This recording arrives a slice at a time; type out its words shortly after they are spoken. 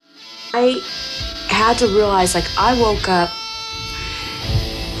I had to realize, like, I woke up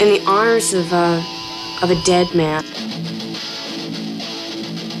in the arms of a dead man.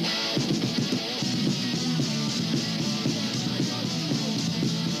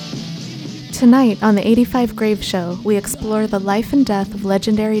 Tonight on the 85 Grave Show, we explore the life and death of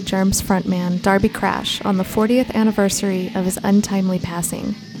legendary Germs frontman Darby Crash on the 40th anniversary of his untimely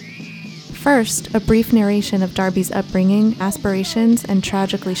passing. First, a brief narration of Darby's upbringing, aspirations, and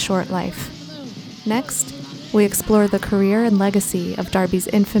tragically short life. Next, we explore the career and legacy of Darby's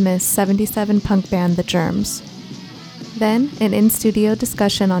infamous 77 punk band The Germs. Then, an in-studio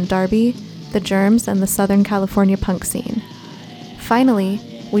discussion on Darby, The Germs, and the Southern California punk scene. Finally,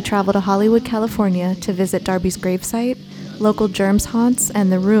 we travel to Hollywood, California to visit Darby's gravesite, local Germs haunts,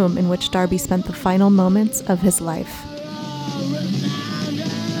 and the room in which Darby spent the final moments of his life.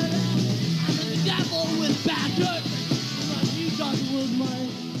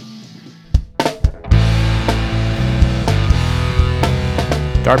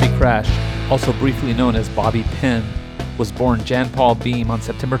 Darby Crash, also briefly known as Bobby Penn, was born Jan Paul Beam on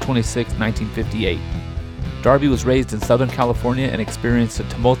September 26, 1958. Darby was raised in Southern California and experienced a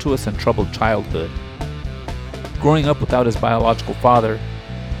tumultuous and troubled childhood. Growing up without his biological father,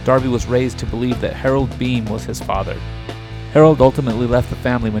 Darby was raised to believe that Harold Beam was his father. Harold ultimately left the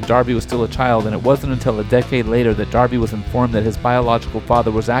family when Darby was still a child, and it wasn't until a decade later that Darby was informed that his biological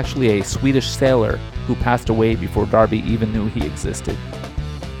father was actually a Swedish sailor who passed away before Darby even knew he existed.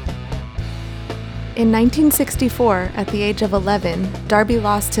 In 1964, at the age of 11, Darby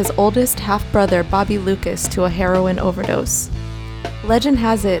lost his oldest half-brother Bobby Lucas to a heroin overdose. Legend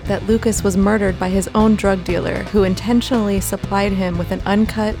has it that Lucas was murdered by his own drug dealer, who intentionally supplied him with an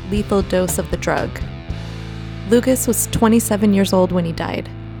uncut, lethal dose of the drug. Lucas was 27 years old when he died.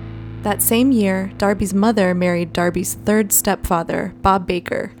 That same year, Darby's mother married Darby's third stepfather, Bob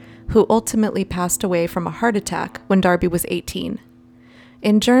Baker, who ultimately passed away from a heart attack when Darby was 18.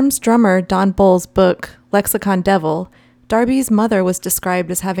 In Germs drummer Don Bull's book, Lexicon Devil, Darby's mother was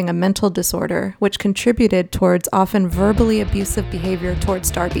described as having a mental disorder, which contributed towards often verbally abusive behavior towards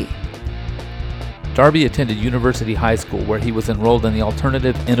Darby. Darby attended University High School, where he was enrolled in the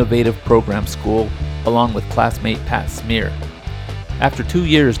Alternative Innovative Program School, along with classmate Pat Smear. After 2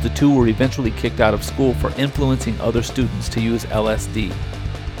 years, the two were eventually kicked out of school for influencing other students to use LSD.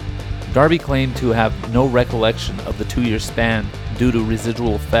 Darby claimed to have no recollection of the 2-year span due to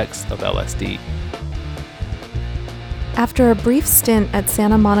residual effects of LSD. After a brief stint at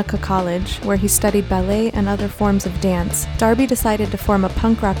Santa Monica College, where he studied ballet and other forms of dance, Darby decided to form a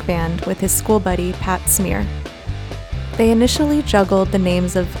punk rock band with his school buddy Pat Smear. They initially juggled the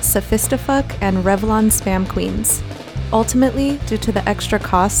names of Sophistifuck and Revlon Spam Queens. Ultimately, due to the extra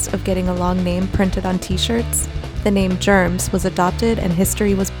costs of getting a long name printed on t-shirts, the name Germs was adopted and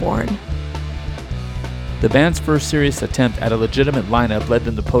history was born. The band's first serious attempt at a legitimate lineup led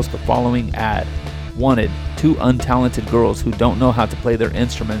them to post the following ad: "Wanted, 2 untalented girls who don't know how to play their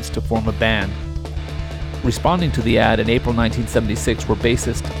instruments to form a band." Responding to the ad in April 1976 were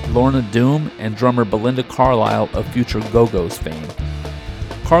bassist Lorna Doom and drummer Belinda Carlisle of future Go-Go's fame.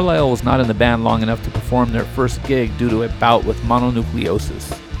 Carlisle was not in the band long enough to perform their first gig due to a bout with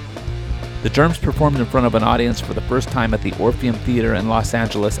mononucleosis. The Germs performed in front of an audience for the first time at the Orpheum Theater in Los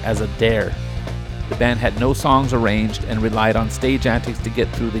Angeles as a dare. The band had no songs arranged and relied on stage antics to get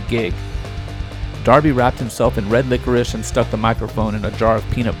through the gig. Darby wrapped himself in red licorice and stuck the microphone in a jar of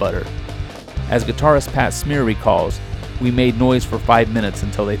peanut butter. As guitarist Pat Smear recalls, "We made noise for 5 minutes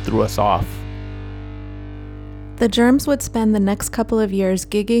until they threw us off." The Germs would spend the next couple of years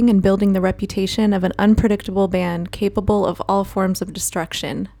gigging and building the reputation of an unpredictable band capable of all forms of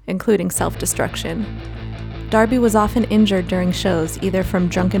destruction, including self-destruction. Darby was often injured during shows, either from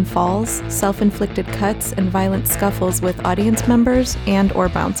drunken falls, self-inflicted cuts, and violent scuffles with audience members and/or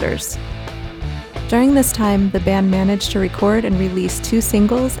bouncers. During this time, the band managed to record and release 2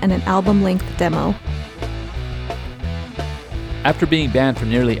 singles and an album-length demo. After being banned from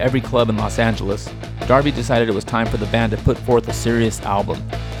nearly every club in Los Angeles, Darby decided it was time for the band to put forth a serious album.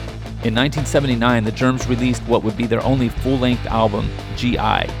 In 1979, the Germs released what would be their only full-length album,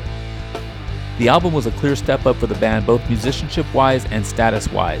 G.I. The album was a clear step up for the band, both musicianship-wise and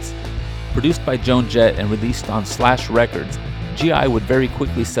status-wise. Produced by Joan Jett and released on Slash Records, G.I. would very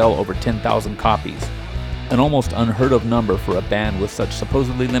quickly sell over 10,000 copies, an almost unheard of number for a band with such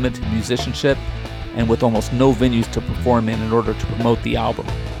supposedly limited musicianship and with almost no venues to perform in order to promote the album.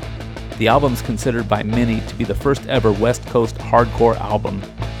 The album is considered by many to be the first ever West Coast hardcore album.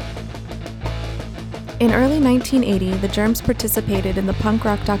 In early 1980, the Germs participated in the punk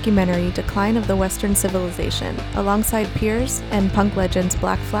rock documentary Decline of the Western Civilization, alongside peers and punk legends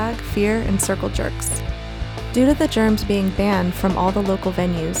Black Flag, Fear, and Circle Jerks. Due to the Germs being banned from all the local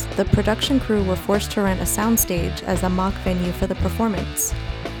venues, the production crew were forced to rent a soundstage as a mock venue for the performance.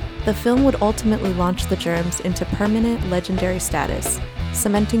 The film would ultimately launch the Germs into permanent legendary status,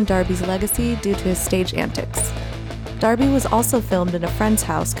 cementing Darby's legacy due to his stage antics. Darby was also filmed in a friend's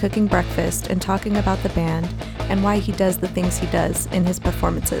house cooking breakfast and talking about the band and why he does the things he does in his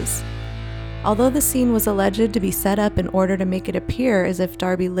performances. Although the scene was alleged to be set up in order to make it appear as if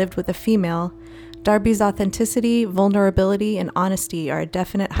Darby lived with a female, Darby's authenticity, vulnerability, and honesty are a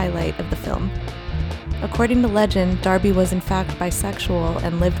definite highlight of the film. According to legend, Darby was in fact bisexual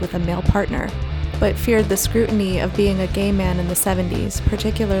and lived with a male partner, but feared the scrutiny of being a gay man in the 70s,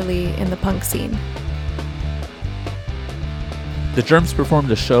 particularly in the punk scene. The Germs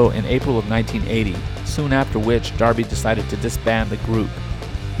performed a show in April of 1980, soon after which Darby decided to disband the group.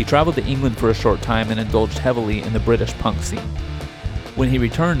 He traveled to England for a short time and indulged heavily in the British punk scene. When he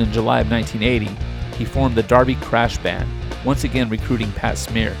returned in July of 1980, he formed the Darby Crash Band, once again recruiting Pat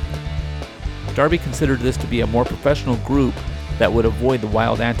Smear. Darby considered this to be a more professional group that would avoid the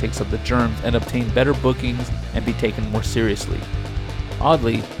wild antics of the Germs and obtain better bookings and be taken more seriously.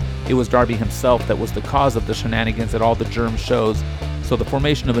 Oddly, it was Darby himself that was the cause of the shenanigans at all the Germs shows, so the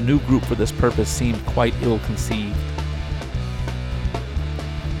formation of a new group for this purpose seemed quite ill-conceived.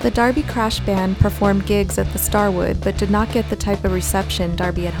 The Darby Crash Band performed gigs at the Starwood but did not get the type of reception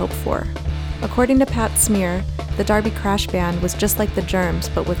Darby had hoped for. According to Pat Smear, the Darby Crash Band was just like the Germs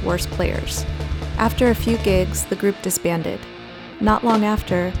but with worse players. After a few gigs, the group disbanded. Not long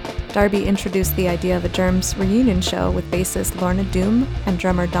after, Darby introduced the idea of a Germs reunion show with bassist Lorna Doom and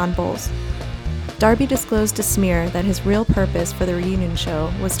drummer Don Bowles. Darby disclosed to Smear that his real purpose for the reunion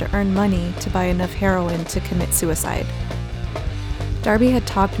show was to earn money to buy enough heroin to commit suicide. Darby had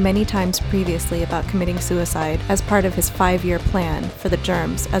talked many times previously about committing suicide as part of his 5-year plan for the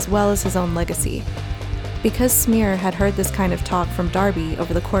Germs, as well as his own legacy. Because Smear had heard this kind of talk from Darby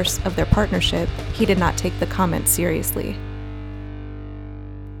over the course of their partnership, he did not take the comment seriously.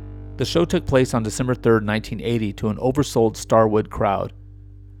 The show took place on December 3, 1980 to an oversold Starwood crowd.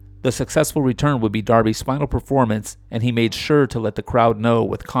 The successful return would be Darby's final performance, and he made sure to let the crowd know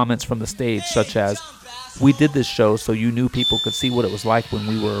with comments from the stage such as, "We did this show so you new people could see what it was like when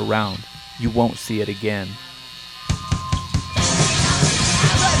we were around. You won't see it again."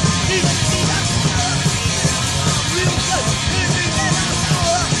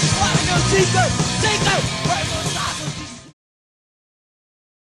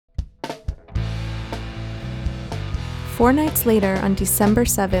 Four nights later, on December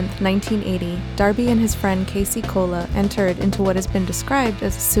 7, 1980, Darby and his friend Casey Cola entered into what has been described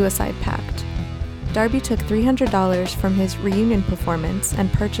as a suicide pact. Darby took $300 from his reunion performance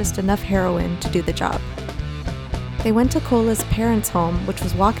and purchased enough heroin to do the job. They went to Cola's parents' home, which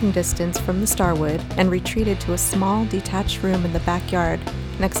was walking distance from the Starwood, and retreated to a small, detached room in the backyard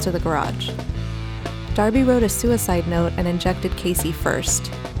next to the garage. Darby wrote a suicide note and injected Casey first.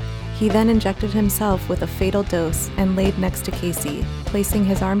 He then injected himself with a fatal dose and laid next to Casey, placing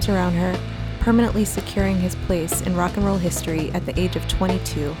his arms around her, permanently securing his place in rock and roll history at the age of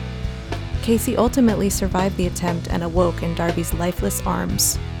 22. Casey ultimately survived the attempt and awoke in Darby's lifeless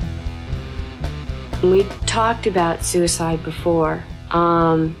arms. We talked about suicide before,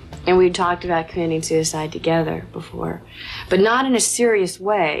 and we talked about committing suicide together before, but not in a serious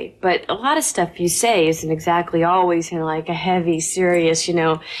way. But a lot of stuff you say isn't exactly always in like a heavy, serious,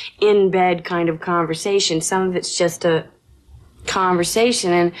 in bed kind of conversation. Some of it's just a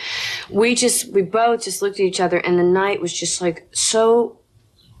conversation, and we both just looked at each other, and the night was just like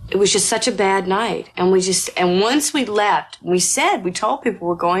it was just such a bad night. And once we left, we told people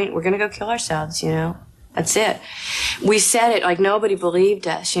we're going to go kill ourselves, That's it. We said it like nobody believed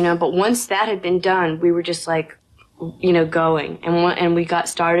us, but once that had been done, we were just like, going. And we got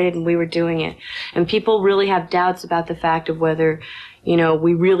started and we were doing it. And people really have doubts about the fact of whether,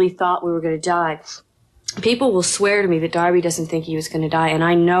 we really thought we were going to die. People will swear to me that Darby doesn't think he was going to die. And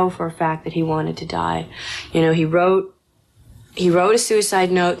I know for a fact that he wanted to die. He wrote a suicide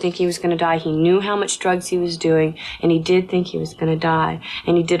note thinking he was going to die. He knew how much drugs he was doing, and he did think he was going to die.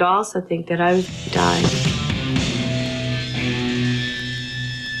 And he did also think that I was going to die.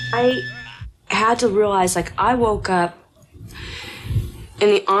 I had to realize, I woke up in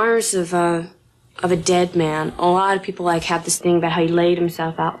the arms of a dead man. A lot of people, have this thing about how he laid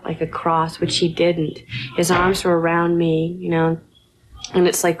himself out like a cross, which he didn't. His arms were around me, and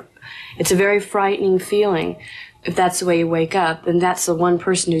it's a very frightening feeling. if that's the way you wake up, then that's the one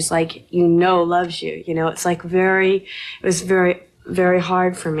person who's like, loves you. It's like it was very, very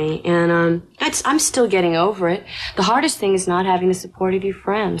hard for me. And I'm still getting over it. The hardest thing is not having the support of your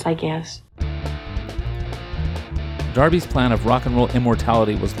friends, I guess. Darby's plan of rock and roll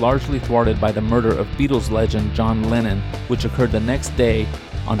immortality was largely thwarted by the murder of Beatles legend John Lennon, which occurred the next day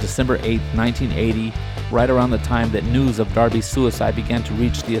on December 8, 1980, right around the time that news of Darby's suicide began to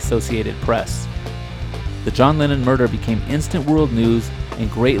reach the Associated Press. The John Lennon murder became instant world news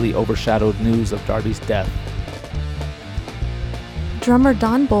and greatly overshadowed news of Darby's death. Drummer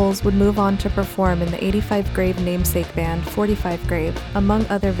Don Bolles would move on to perform in the 85 Grave namesake band 45 Grave, among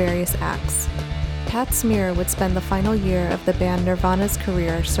other various acts. Pat Smear would spend the final year of the band Nirvana's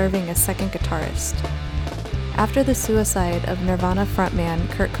career serving as second guitarist. After the suicide of Nirvana frontman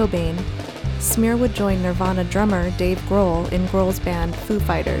Kurt Cobain, Smear would join Nirvana drummer Dave Grohl in Grohl's band Foo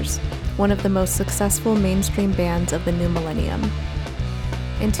Fighters, one of the most successful mainstream bands of the new millennium.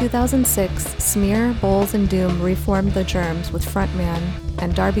 In 2006, Smear, Bolles, and Doom reformed the Germs with frontman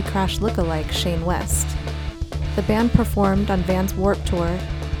and Darby Crash lookalike Shane West. The band performed on Vans Warped Tour,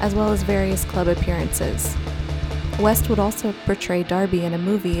 as well as various club appearances. West would also portray Darby in a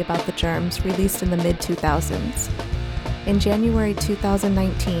movie about the Germs released in the mid-2000s. In January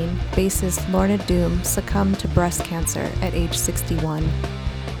 2019, bassist Lorna Doom succumbed to breast cancer at age 61.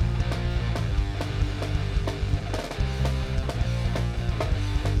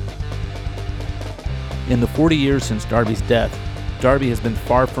 In the 40 years since Darby's death, Darby has been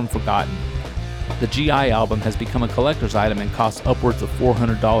far from forgotten. The GI album has become a collector's item and costs upwards of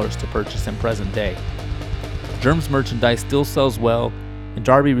 $400 to purchase in present day. Germs merchandise still sells well, and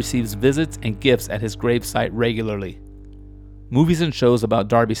Darby receives visits and gifts at his gravesite regularly. Movies and shows about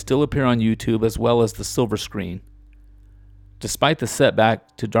Darby still appear on YouTube as well as the silver screen. Despite the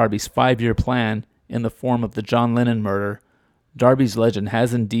setback to Darby's 5-year plan in the form of the John Lennon murder, Darby's legend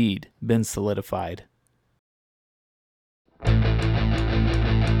has indeed been solidified.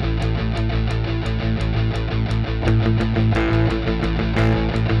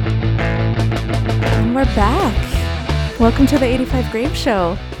 And we're back. Welcome to the 85 Grave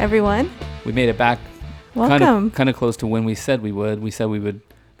Show, everyone. We made it back. Welcome. Kind of close to when we said we would. We said we would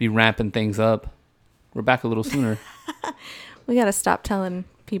be ramping things up. We're back a little sooner. We got to stop telling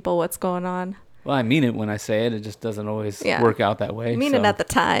people what's going on. Well, I mean it when I say it. It just doesn't always work out that way. I mean it at the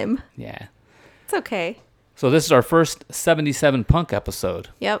time. Yeah. It's okay. So this is our first 77 Punk episode.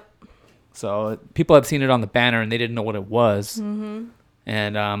 Yep. So people have seen it on the banner and they didn't know what it was. Mm-hmm.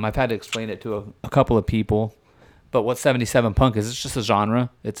 And I've had to explain it to a couple of people. But what 77 Punk is, it's just a genre.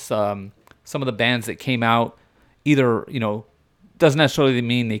 It's some of the bands that came out either, doesn't necessarily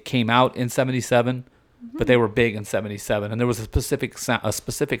mean they came out in 77, but they were big in 77. And there was a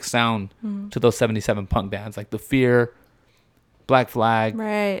specific sound to those 77 Punk bands, like The Fear, Black Flag.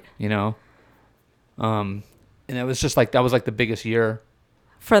 Right. And it was just like, that was like the biggest year.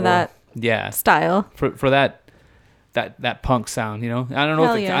 For that style. For that punk sound, I don't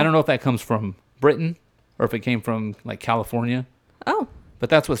know I don't know if that comes from Britain or if it came from like California. Oh. But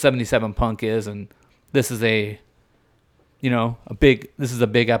that's what 77 Punk is, and this is a big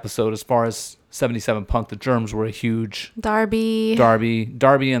episode as far as 77 Punk. The Germs were a huge Darby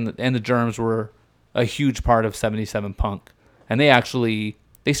and the Germs were a huge part of 77 Punk. And they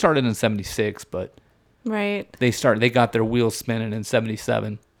started in 76, but right. They got their wheels spinning in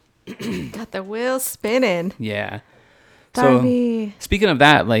 77. Got their wheels spinning. Yeah. Darby. So speaking of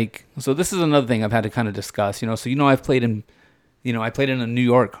that, so this is another thing I've had to kind of discuss, I've played in, I played in a New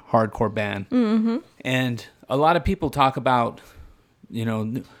York hardcore band. Mm-hmm. And a lot of people talk about,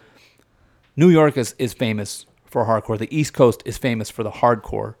 New York is famous for hardcore. The East Coast is famous for the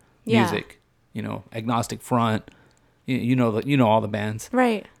hardcore music. Agnostic Front, you know all the bands.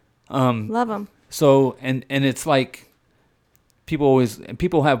 Right. Love them. So, and it's like,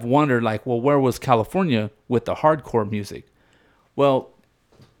 people have wondered, like, well, where was California with the hardcore music? Well,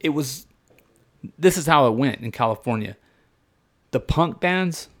 this is how it went in California. The punk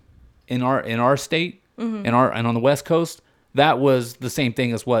bands in our state, and on the West Coast, that was the same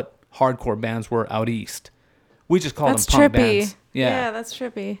thing as what hardcore bands were out east. We just call them punk bands. Yeah, that's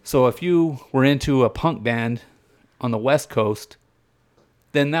trippy. So if you were into a punk band on the West Coast,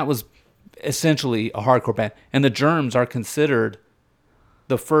 then that was essentially a hardcore band. And the Germs are considered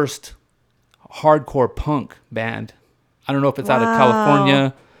the first hardcore punk band. I don't know if it's out of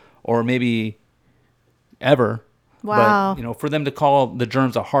California or maybe ever. Wow. But, for them to call the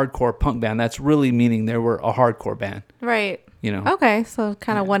Germs a hardcore punk band, that's really meaning they were a hardcore band. Right. Okay, so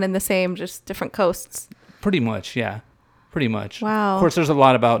kind of one and the same, just different coasts. Pretty much, yeah. Pretty much. Wow. Of course, there's a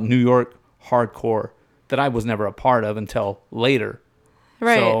lot about New York hardcore that I was never a part of until later.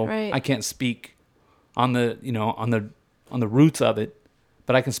 Right, so right. I can't speak on the on the roots of it,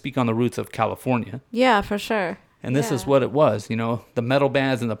 but I can speak on the roots of California. Yeah, for sure. And this is Yeah. what it was. The metal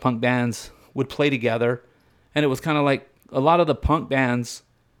bands and the punk bands would play together, and it was kind of like a lot of the punk bands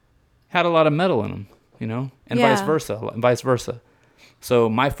had a lot of metal in them, and Yeah. vice versa. So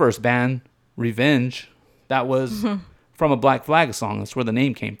my first band, Revenge, that was from a Black Flag song. That's where the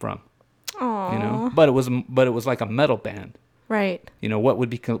name came from. Aww. But it was like a metal band. Right. What would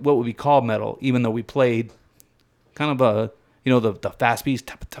be called metal, even though we played kind of a the fast beats,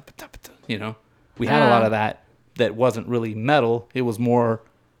 tap, tap, tap, tap, we had a lot of that wasn't really metal. It was more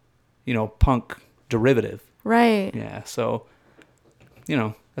punk derivative. Right. Yeah, so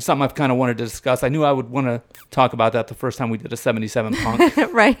that's something I've kind of wanted to discuss. I knew I would want to talk about that the first time we did a 77 punk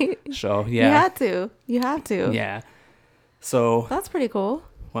Right. show. You Yeah, have to. yeah. So That's pretty cool.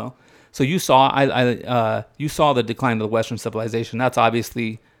 well, so you saw you saw the decline of the Western civilization. That's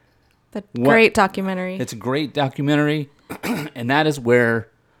obviously Great documentary. it's a great documentary, and that is where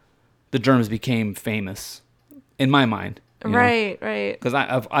the Germans became famous, in my mind. Right. Because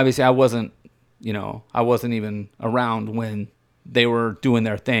obviously I wasn't even around when they were doing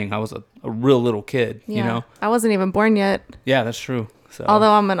their thing. I was a real little kid. Yeah. I wasn't even born yet. Yeah, that's true. So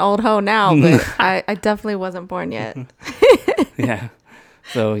Although I'm an old hoe now, but I definitely wasn't born yet. yeah.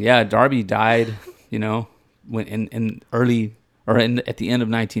 So yeah, Darby died, when in early or at the end of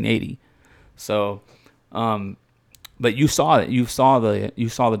 1980. So, but you saw it. You saw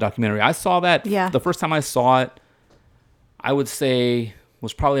the documentary. I saw that. Yeah. The first time I saw it, I would say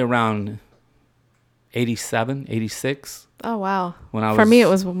was probably around 87, 86. Oh, wow. When I For was- me, it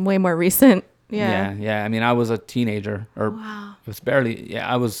was way more recent. Yeah. Yeah. I mean, I was a teenager, or Wow. it was barely.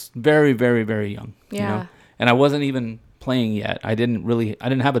 Yeah, I was very, very, very young. Yeah. And I wasn't even playing yet. I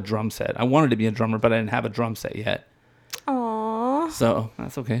didn't have a drum set. I wanted to be a drummer, but I didn't have a drum set yet. Aww. So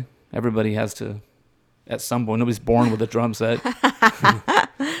that's okay. Everybody has to, at some point. Nobody's born with a drum set.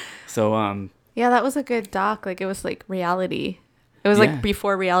 So Yeah, that was a good doc. Like, it was like reality. It was Yeah. like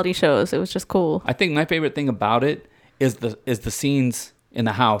before reality shows. It was just cool. I think my favorite thing about it is the scenes in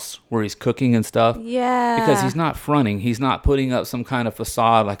the house where he's cooking and stuff. Yeah. Because he's not fronting. He's not putting up some kind of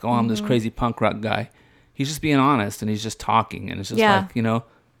facade like, oh, I'm Mm-hmm. this crazy punk rock guy. He's just being honest, and he's just talking. And it's just Yeah. like,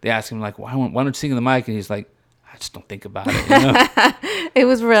 they ask him like, why don't you sing in the mic? And he's like, I just don't think about it. It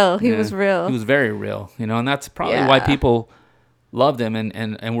was real. He Yeah. was real. He was very real, and that's probably why Yeah. people loved him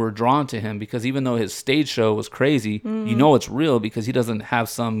and were drawn to him, because even though his stage show was crazy, it's real because he doesn't have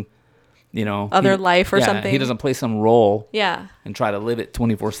some, Other life or something. He doesn't play some role Yeah. and try to live it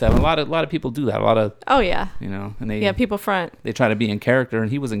 24/7. A lot of people do that. A lot of, Oh, yeah. and they Yeah, people front. they try to be in character, and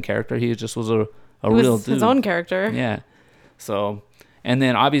he was in character. He just was a It real was dude. his own character. Yeah. So, and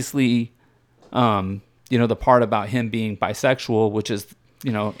then obviously, the part about him being bisexual, which is,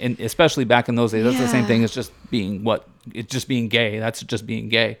 and especially back in those days, that's the same Yeah. thing as just being gay. That's just being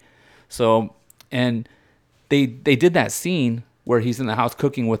gay. So, and they did that scene where he's in the house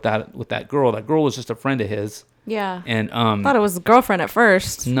cooking with that girl. That girl was just a friend of his. Yeah. And, I thought it was a girlfriend at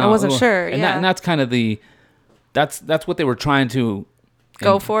first. I wasn't sure. And, Yeah. and that's kind of that's what they were trying to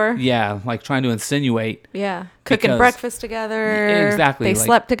Go for? Yeah. Like trying to insinuate. Yeah. Cooking Because- breakfast together. Exactly, They like-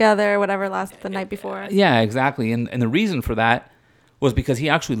 slept together, whatever, the night before. Yeah, exactly. And the reason for that was because he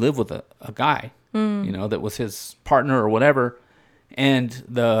actually lived with a guy, that was his partner or whatever. And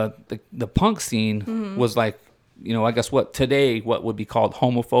the punk scene was like, I guess what would be called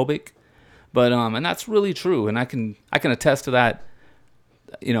homophobic. But and that's really true. And I can attest to that,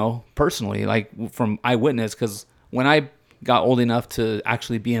 personally, like from eyewitness, because when I got old enough to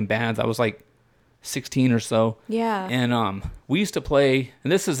actually be in bands, I was like 16 or so. Yeah. And we used to play,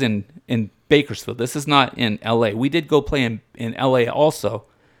 and this is in Bakersfield. This is not in LA. We did go play in LA also,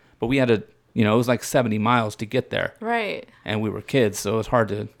 but we had to, it was like 70 miles to get there. Right. And we were kids, so it was hard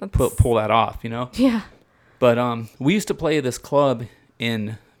to pull that off, Yeah. But we used to play this club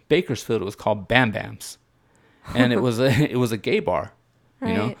in Bakersfield. It was called Bam Bam's. And it was a gay bar,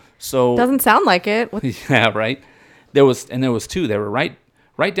 Right. So Doesn't sound like it. yeah, right. There was two. They were right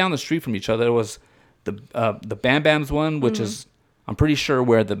down the street from each other. There was the Bam Bam's one, which is, I'm pretty sure,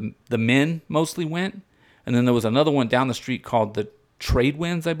 where the men mostly went, and then there was another one down the street called the Trade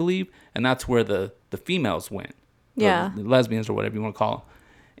Winds, I believe, and that's where the females went. Yeah. The lesbians or whatever you want to call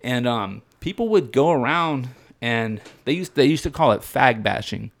them. And people would go around, and they used to call it fag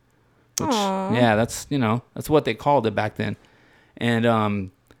bashing. Which, Aw. yeah, that's what they called it back then.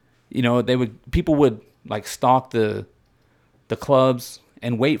 And people would like stalk the clubs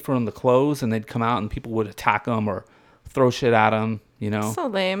and wait for them to close, and they'd come out and people would attack them or throw shit at them, So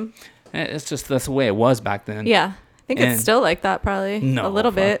lame. It's just that's the way it was back then. Yeah. I think And- it's still like that probably. No, a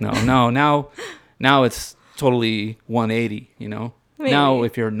little fuck bit. No. Now it's totally 180. You know. Maybe. Now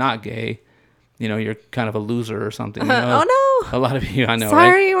if you're not gay, you know, you're kind of a loser or something. You know? Oh no. A lot of you, I know,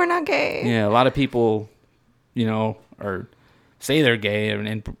 Sorry, right? we're not gay. Yeah, a lot of people, you know, are say they're gay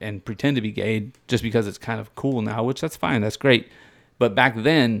and pretend to be gay just because it's kind of cool now, which that's fine, that's great. But back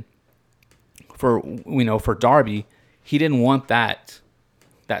then, for Darby, he didn't want that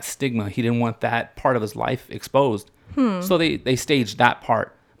stigma. He didn't want that part of his life exposed. So they staged that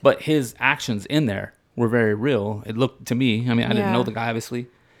part, but his actions in there were very real. It looked to me. I mean, I didn't know the guy obviously.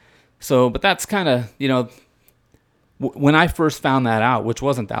 So, but that's kind of, you know, when I first found that out, which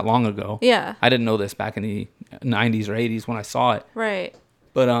wasn't that long ago. Yeah. I didn't know this back in the 90s or 80s when I saw it. Right.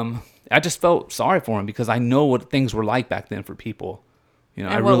 But I just felt sorry for him because I know what things were like back then for people. You know,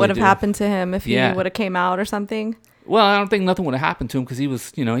 And I what really would have do. happened to him if he Yeah. would have came out or something? Well, I don't think nothing would have happened to him because he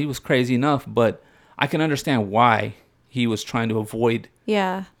was crazy enough. But I can understand why he was trying to avoid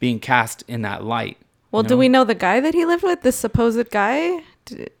Yeah. being cast in that light. Well, you do know? we know the guy that he lived with? This supposed guy?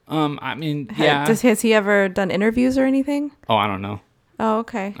 I mean, yeah. Has he ever done interviews or anything? Oh, I don't know. Oh,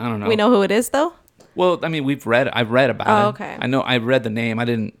 okay. I don't know. We know who it is, though? Well, I mean, I've read about it. Oh, okay. I know I read the name. I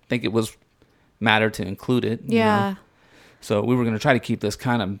didn't think it was matter to include it. you Yeah. know? So we were going to try to keep this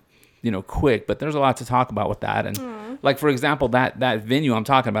kind of, you know, quick, but there's a lot to talk about with that. And like, for example, that venue I'm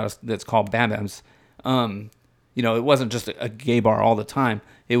talking about that's called Bam Bam's, you know, it wasn't just a gay bar all the time.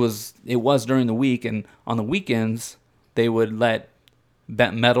 It was during the week, and on the weekends they would let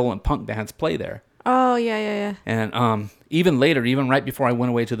metal and punk bands play there. Oh, yeah. And even later, even right before I went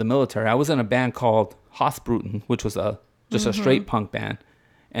away to the military, I was in a band called Hausbruten, which was just a straight punk band.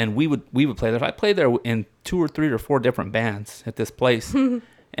 And we would play there. I played there in 2 or 3 or 4 different bands at this place.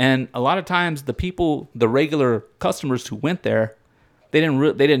 And a lot of times the regular customers who went there, they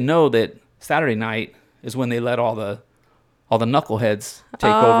didn't know that Saturday night is when they let all the knuckleheads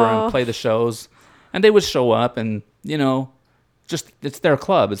take over and play the shows. And they would show up and, you know, just it's their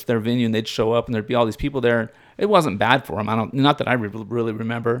club, it's their venue, and they'd show up and there'd be all these people there. It wasn't bad for them. Not that I really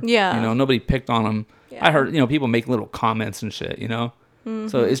remember. Yeah. You know, nobody picked on them. Yeah. I heard, you know, people make little comments and shit, you know.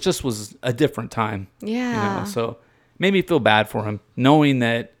 So it just was a different time. Yeah. You know? So it made me feel bad for him, knowing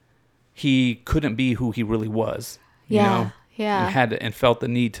that he couldn't be who he really was. Yeah, You know? yeah. And felt the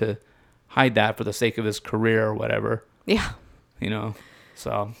need to hide that for the sake of his career or whatever. Yeah. You know.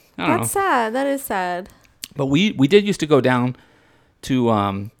 So I don't know. That's sad. That is sad. But we did used to go down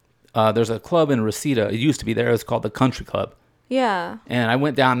to there's a club in Reseda. It used to be there. It was called the Country Club. Yeah. And I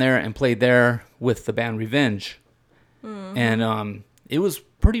went down there and played there with the band Revenge. And it was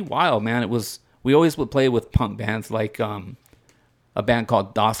pretty wild, man. We always would play with punk bands like a band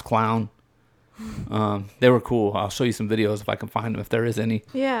called Das Clown. They were cool. I'll show you some videos if I can find them, if there is any.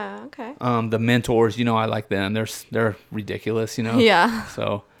 Yeah. Okay. The Mentors, you know, I like them. They're ridiculous, you know. Yeah.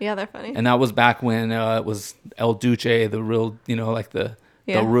 So Yeah, they're funny. and that was back when it was El Duce, the real, you know, like the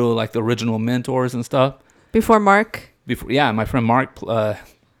real, like the original Mentors and stuff. Before Mark. Before, yeah, my friend Mark,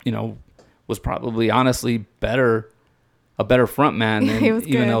 you know, was probably honestly a better front man than He was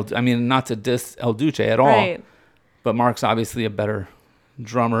even good. I mean, not to diss El Duce at all, Right. but Mark's obviously a better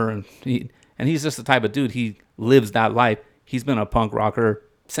drummer, and he's just the type of dude. He lives that life. He's been a punk rocker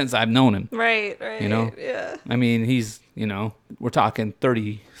since I've known him. Right. You know? Yeah. I mean, he's, you know, we're talking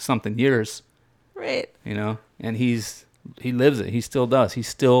 30 something years, Right. you know, and he lives it. He still does. He's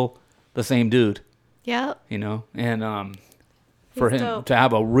still the same dude, Yeah. you know, and for He's him dope. to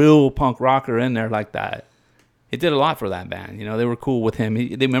have a real punk rocker in there like that, it did a lot for that band. You know, they were cool with him.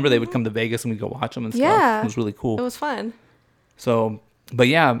 They remember they would come to Vegas and we'd go watch them and stuff. Yeah. It was really cool. It was fun. So, but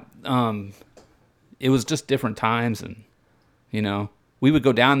yeah, it was just different times, and you know, we would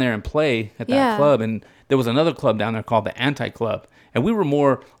go down there and play at that Yeah. club, and there was another club down there called the Anti Club, and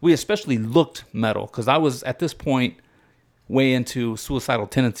we especially looked metal because I was at this point way into suicidal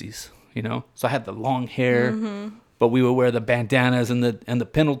tendencies, you know. So I had the long hair, but we would wear the bandanas and the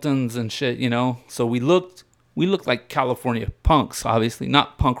Pendletons and shit, you know. So we looked like California punks, obviously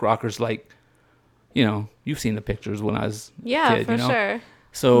not punk rockers like, you know, you've seen the pictures when I was Yeah, a kid, for you know? sure.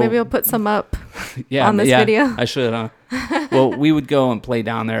 So Maybe we'll put some up. yeah, on this yeah, video. I should, huh? Well, we would go and play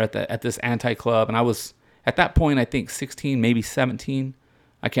down there at this Anti Club, and I was at that point I think 16, maybe 17,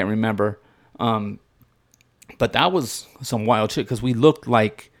 I can't remember. But that was some wild shit because we looked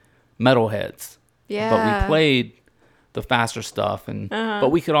like metalheads, Yeah. but we played the faster stuff, and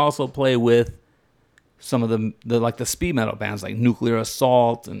but we could also play with some of the like the speed metal bands like Nuclear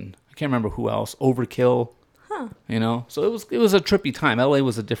Assault, and I can't remember who else, Overkill. You know, so it was a trippy time. LA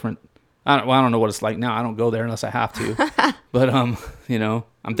was a different I don't know what it's like now. I don't go there unless I have to. But you know,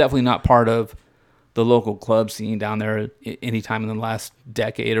 I'm definitely not part of the local club scene down there any time in the last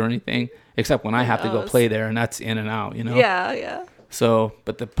decade or anything, except when I have to go play there, and that's in and out, you know. Yeah. So,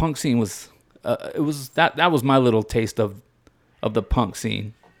 but the punk scene was that was my little taste of the punk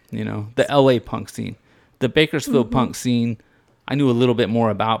scene, you know, the LA punk scene. The Bakersfield punk scene I knew a little bit more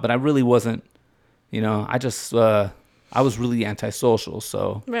about, but I really wasn't, you know, I was really antisocial,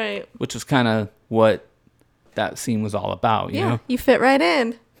 so Right. which is kind of what that scene was all about, you know. You fit right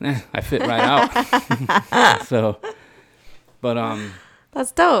in. I fit right out. So, but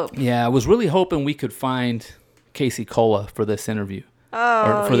That's dope. yeah, I was really hoping we could find Casey Cola for this interview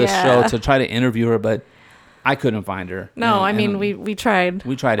or for this yeah. show to try to interview her, but I couldn't find her. No, And- I mean and we tried.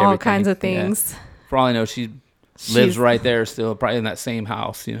 we tried all everything. kinds of Yeah. things. For all I know, she lives right there still, probably in that same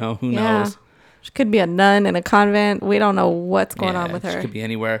house. You know, who knows? She could be a nun in a convent. We don't know what's going Yeah, on with She her. could be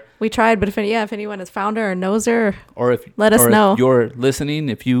anywhere. We tried, but if anyone has found her or knows her, Or if Let us know. If you're listening,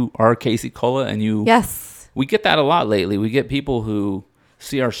 if you are Casey Cola and you, yes. we get that a lot lately. We get people who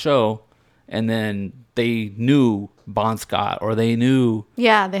see our show and then they knew Bon Scott or they knew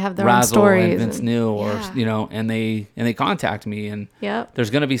Yeah, they have their own Razzle stories. and Vince Neil, or yeah. you know, and they contact me, and Yep.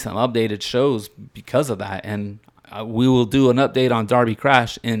 there's going to be some updated shows because of that, and we will do an update on Darby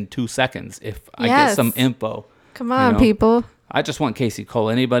Crash in 2 seconds if I get Yes. some info. Come on, know? people. I just want Casey Cole.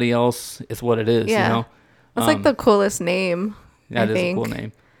 Anybody else, it's what it is. Yeah. You know, That's like the coolest name. that I is think. a cool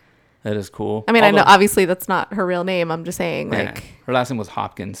name. That is cool. I mean, I know Although- obviously that's not her real name. I'm just saying, yeah, like, her last name was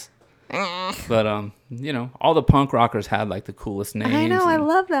Hopkins. But you know, all the punk rockers had like the coolest names. I know, I and-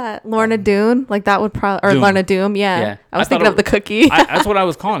 love that. Lorna Doone, like that would probably, or Doom. Lorna Doom, yeah. Yeah. I was I thought thinking it- of the cookie That's what I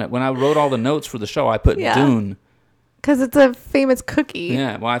was calling it when I wrote all the notes for the show. I put Yeah. Dune. because it's a famous cookie,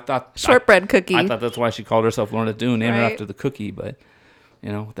 Yeah, well, I thought shortbread cookie. I thought that's why she called herself Lorna Doone, named her Right. after the cookie. But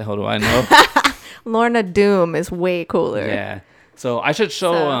you know, what the hell do I know? Lorna Doom is way cooler. Yeah. So I should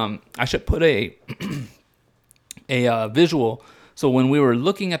show. So- I should put a visual. So when we were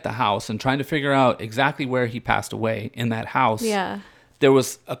looking at the house and trying to figure out exactly where he passed away in that house, Yeah. there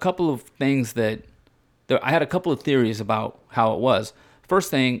was a couple of things I had a couple of theories about how it was.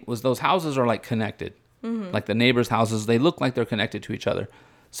 First thing was those houses are like connected, like the neighbors' houses. They look like they're connected to each other.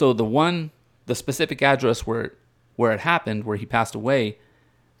 So the specific address where it happened, where he passed away,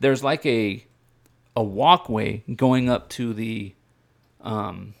 there's like a walkway going up to the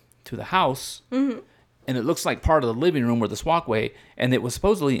house, and it looks like part of the living room or this walkway, and it was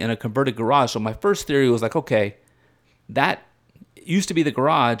supposedly in a converted garage. So my first theory was like, okay, that used to be the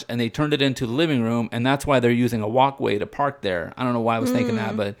garage, and they turned it into the living room, and that's why they're using a walkway to park there. I don't know why I was thinking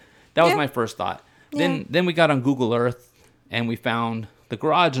that, but that was Yeah. my first thought. Then we got on Google Earth, and we found the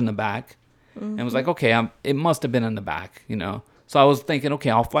garage in the back, and was like, okay, it must have been in the back, you know. So I was thinking, okay,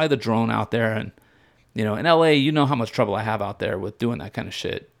 I'll fly the drone out there, and you know, in LA, you know how much trouble I have out there with doing that kind of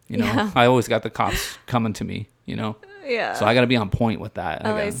shit. You know, Yeah. I always got the cops coming to me, you know. Yeah. So I got to be on point with that.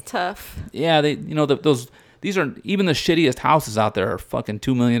 LA's tough. Yeah, they, you know, these are even the shittiest houses out there are fucking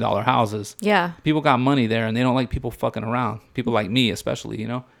 $2 million houses. Yeah. People got money there, and they don't like people fucking around. People like me, especially, you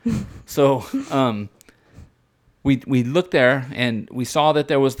know. So, we looked there, and we saw that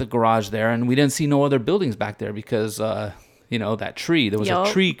there was the garage there, and we didn't see no other buildings back there because, you know, that tree. There was Yup.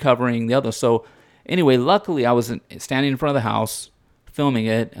 a tree covering the other. So, anyway, luckily, I was standing in front of the house filming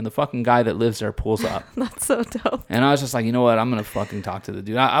it, and the fucking guy that lives there pulls up. That's so dope. And I was just like, you know what? I'm going to fucking talk to the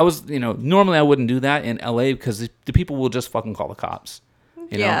dude. I was, you know, normally I wouldn't do that in LA because the people will just fucking call the cops.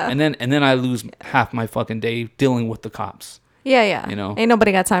 You know? Yeah. And then I lose half my fucking day dealing with the cops. Yeah, yeah. You know. Ain't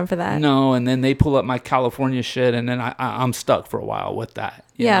nobody got time for that. No, and then they pull up my California shit, and then I'm stuck for a while with that.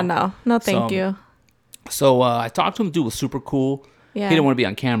 you Yeah, know? no. No, thank So, you. So I talked to him. The dude was super cool. Yeah. He didn't want to be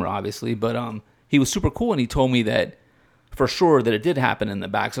on camera, obviously, but he was super cool, and he told me that for sure that it did happen in the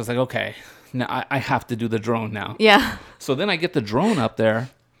back. So I was like, okay, now I have to do the drone now. Yeah. So then I get the drone up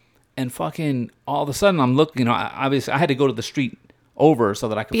there, and fucking all of a sudden I'm looking. You know, obviously I had to go to the street over so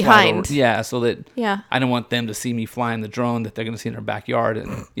that I could fly Behind. over. Yeah, so that Yeah. I didn't want them to see me flying the drone that they're going to see in their backyard,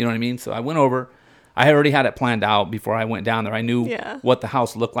 and you know what I mean. So I went over. I had already had it planned out before I went down there. I knew Yeah. what the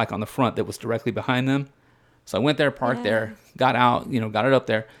house looked like on the front that was directly behind them. So I went there, parked there, got out, you know, got it up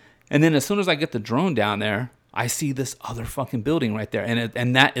there, and then as soon as I get the drone down there, I see this other fucking building right there,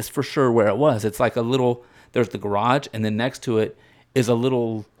 and that is for sure where it was. It's like a little. There's the garage, and then next to it is a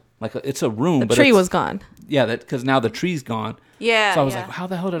little it's a room. The but tree it's- was gone. Yeah, that because now the tree's gone. Yeah. So I was like, how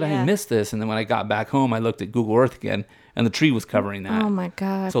the hell did I Yeah. miss this? And then when I got back home, I looked at Google Earth again, and the tree was covering that. Oh my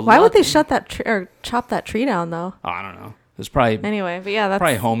god. So Why would they luckily- shut that tree or chop that tree down though? Oh, I don't know. It was probably Anyway, but yeah, that's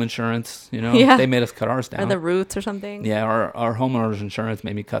probably home insurance. You know, Yeah. they made us cut ours down. or the roots or something. Yeah, our homeowners insurance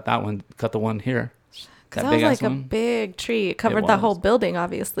made me cut the one here. Because that was like a big tree. It covered that whole building,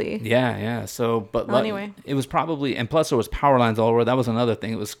 obviously. Yeah. So, but Well, anyway. it was probably, and plus there was power lines all over. That was another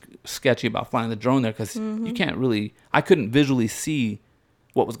thing. It was sketchy about flying the drone there because you can't really. I couldn't visually see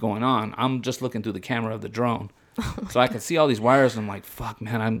what was going on. I'm just looking through the camera of the drone, so I could see all these wires. And I'm like, fuck,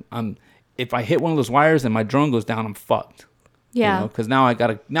 man. I'm. If I hit one of those wires and my drone goes down, I'm fucked. Yeah. Because now I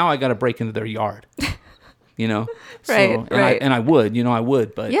gotta break into their yard. You know, Right, so, right. I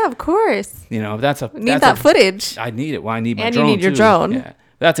would, but Yeah, of course. you know, that's Need that footage. I need it. Well, I need my And you drone need your too. drone. Yeah,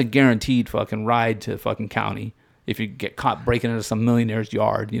 that's a guaranteed fucking ride to fucking county if you get caught breaking into some millionaire's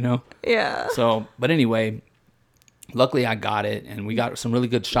yard. You know. Yeah. So, but anyway, luckily I got it, and we got some really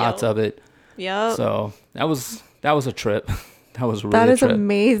good shots of it. Yep. So that was a trip. That was really That a is trip.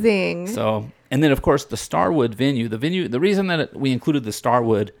 amazing. So, and then of course the Starwood venue. The reason that we included the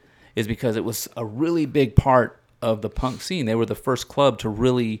Starwood is because it was a really big part of the punk scene. They were the first club to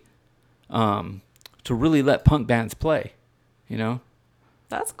really let punk bands play. You know.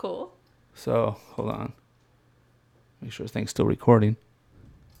 That's cool. So hold on. Make sure this thing's still recording.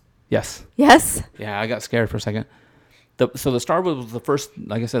 Yes. Yes. Yeah, I got scared for a second. So the Starwood was the first,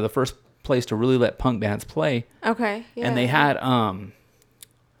 like I said, the first place to really let punk bands play. Okay. Yeah. And they had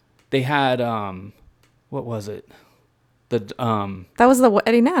what was it? That was the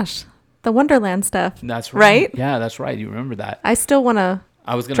Eddie Nash, the Wonderland stuff. That's right. Right? Yeah, that's right. You remember that. I still want to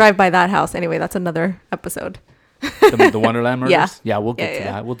I was gonna drive by that house. Anyway, that's another episode. the Wonderland murders. Yeah. Yeah, we'll get to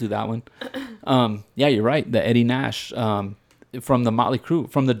that. We'll do that one. Yeah, you're right. The Eddie Nash from the Motley Crue,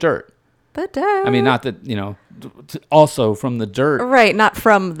 from the Dirt. The dirt. I mean, not that, you know, also from the Dirt. Right, not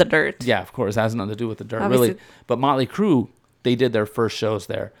from the dirt. Yeah, of course, it has nothing to do with the Dirt, Obviously. really. But Motley Crue, they did their first shows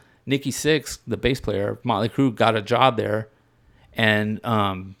there. Nikki Sixx, the bass player of Motley Crue, got a job there, and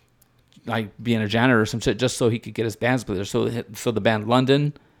like being a janitor or some shit, just so he could get his bands play there. So the band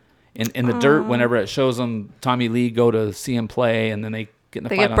London, in the Dirt, whenever it shows them Tommy Lee go to see him play, and then they get in the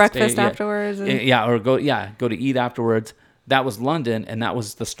They fight get on breakfast stage. afterwards. And Yeah, or go to eat afterwards. That was London, and that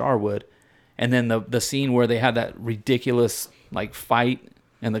was the Starwood. And then the scene where they had that ridiculous like fight,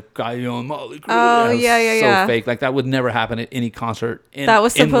 and the guy yelling Motley Crue. Oh, that was yeah. So fake. Like that would never happen at any concert. that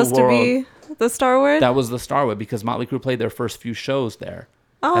was in the supposed to world. be the Starwood? That was the Starwood because Motley Crue played their first few shows there.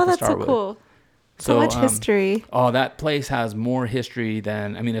 Oh, at the that's so Starwood. cool. So much history. Oh, that place has more history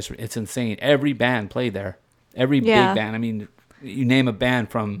than, I mean, it's insane. Every band played there. Every Yeah. big band. I mean, you name a band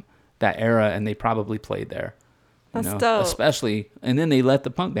from that era and they probably played there. That's dope. Especially, and then they let the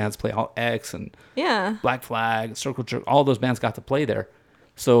punk bands play, all X and Yeah. Black Flag, Circle Jerk, all those bands got to play there.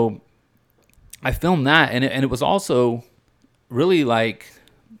 So I filmed that, and it was also really like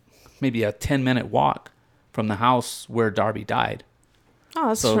maybe a 10-minute walk from the house where Darby died. Oh,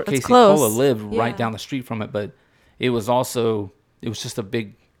 that's, So that's Casey close. Cola lived Yeah. right down the street from it, but it was just a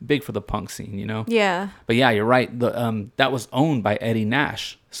big for the punk scene, you know? Yeah. But yeah, you're right. That was owned by Eddie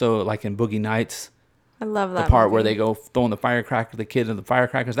Nash. So like in Boogie Nights, I love that the part where movie. they go throwing the kids in the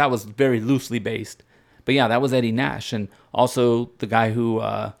firecrackers, that was very loosely based. But yeah, that was Eddie Nash, and also the guy who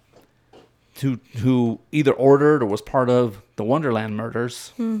either ordered or was part of the Wonderland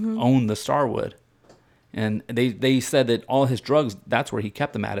murders owned the Starwood. And they said that all his drugs, that's where he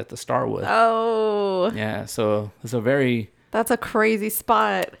kept them at the Starwood. Oh, Yeah, so it's a very, that's a crazy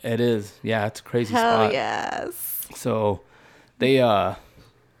spot. it is, yeah, it's a crazy Hell spot. yes. So they,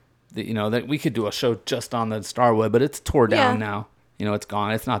 you know, that we could do a show just on the Starwood, but it's tore down Yeah. now. You know, it's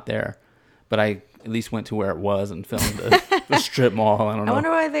gone. It's not there. But I at least went to where it was and filmed the strip mall. I don't know. I wonder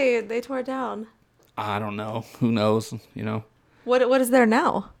why they tore it down. I don't know. Who knows? You know. What is there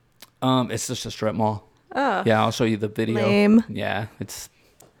now? It's just a strip mall. Oh. Yeah, I'll show you the video. Lame. Yeah, it's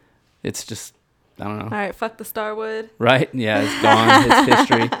just, I don't know. All right, fuck the Starwood. Right? Yeah, it's gone. It's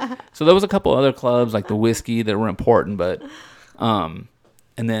history. So there was a couple other clubs like the Whiskey that were important, but and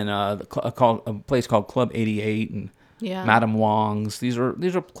then a place called Club 88 and Yeah. Madame Wong's. These are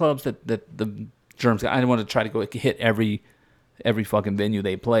clubs that the Germs. I didn't want to try to go hit every fucking venue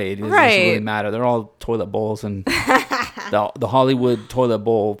they played. It doesn't really Right. matter. They're all toilet bowls and the Hollywood toilet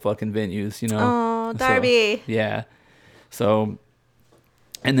bowl fucking venues. You know. Oh, Darby. So, yeah. So,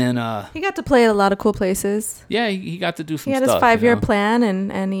 and then He got to play at a lot of cool places. yeah, he got to do some He had stuff. his 5-year you know? plan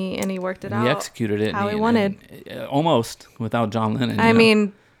and he worked it And out. he executed it how and he wanted. almost without John Lennon. I you know?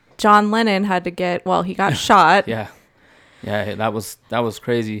 mean, John Lennon had to he got shot yeah, that was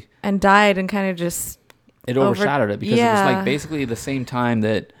crazy. and died and kind of just It overshadowed it because it was yeah. like basically the same time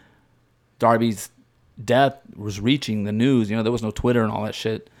that Darby's death was reaching the news. You know, there was no Twitter and all that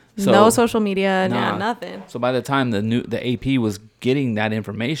shit. So, no social media, nah. nothing. So by the time the AP was getting that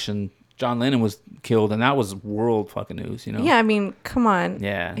information, John Lennon was killed, and that was world fucking news, you know? Yeah, I mean, come on.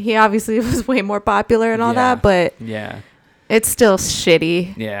 Yeah. He obviously was way more popular and all Yeah. that, but Yeah. it's still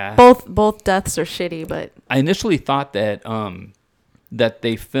shitty. Yeah. Both deaths are shitty, but I initially thought that that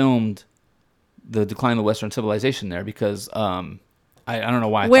they filmed the decline of Western civilization there because I don't know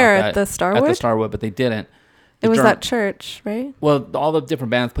why I Where, thought at that. the Starwood? At the Starwood, but they didn't. it was that church, right? Well, all the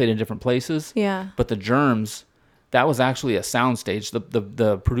different bands played in different places. Yeah. But the Germs, that was actually a soundstage.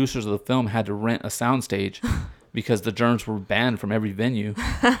 The producers of the film had to rent a soundstage because the Germs were banned from every venue.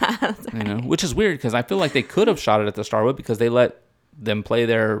 You know, which is weird because I feel like they could have shot it at the Starwood because they let them play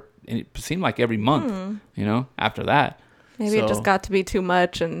there. It seemed like every month. You know, after that. Maybe it just got to be too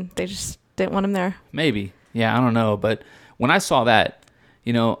much and they just didn't want him there. Maybe. Yeah, I don't know. But when I saw that,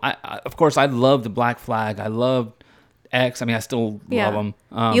 you know, I of course I loved the Black Flag. I loved X. I mean, I still love them.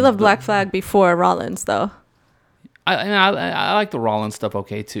 You loved Black Flag before Rollins, though. I like the Rollins stuff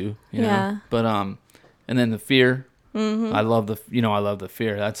okay too. You know? But and then the Fear. I love the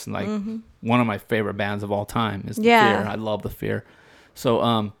Fear. That's like one of my favorite bands of all time is the Fear. I love the Fear.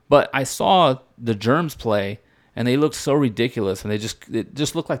 So but I saw the Germs play and they looked so ridiculous and it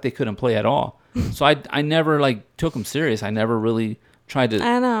just looked like they couldn't play at all. So I never like took them serious. I never really tried to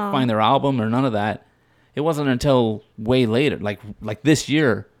find their album or none of that. It wasn't until way later, like this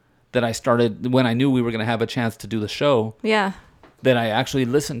year, that I started, when I knew we were going to have a chance to do the show. Yeah. That I actually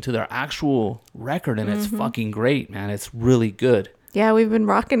listened to their actual record, and it's fucking great, man. It's really good. Yeah, we've been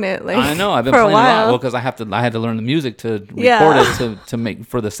rocking it. Like, I know, I've been for playing a while. a lot. Well, because I had to learn the music to record it to make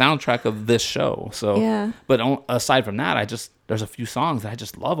for the soundtrack of this show. So, but aside from that, there's a few songs that I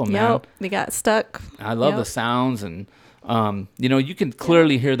just love them, man. They got stuck. I love the sounds, and you know, you can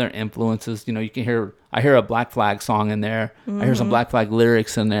clearly hear their influences. You know, I hear a Black Flag song in there. I hear some Black Flag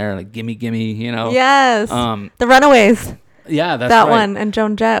lyrics in there, like "Gimme Gimme," you know. Yes. The Runaways. Yeah, that's that right. one, and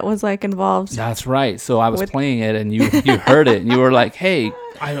Joan Jett was like involved. That's right. So I was playing it, and you heard it, and you were like, "Hey,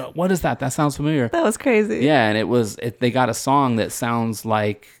 what is that? That sounds familiar." That was crazy. Yeah, and they got a song that sounds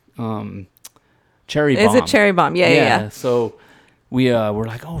like Cherry Bomb. Is it Cherry Bomb? Yeah. So we were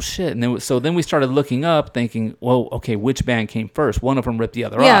like, "Oh shit!" And then we started looking up, thinking, "Well, okay, which band came first? One of them ripped the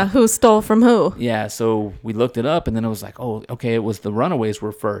other off." Yeah, who stole from who? Yeah, so we looked it up, and then it was like, "Oh, okay, it was the Runaways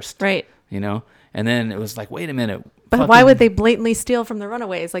were first." Right. You know, and then it was like, "Wait a minute." But why would they blatantly steal from the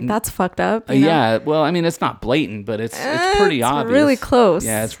Runaways? Like, that's fucked up. You know? Yeah, well, I mean, it's not blatant, but it's pretty obvious. Really close.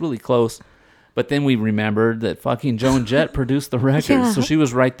 Yeah, it's really close. But then we remembered that fucking Joan Jett produced the record, so she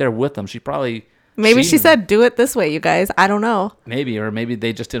was right there with them. She probably... Maybe she said, do it this way, you guys. I don't know. Maybe, or maybe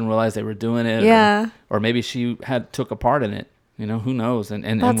they just didn't realize they were doing it. Yeah. Or maybe she took a part in it. You know, who knows? And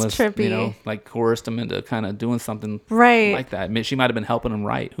that's was, trippy. You know, like coerced them into kind of doing something like that. I mean, she might have been helping them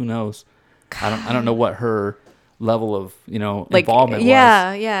write. Who knows? I don't know what her level of, you know, involvement was.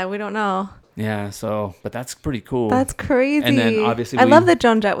 Yeah, we don't know. Yeah, so, but that's pretty cool. That's crazy. And then obviously I love that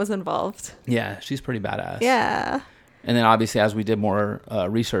Joan Jett was involved. Yeah, she's pretty badass. Yeah. And then obviously as we did more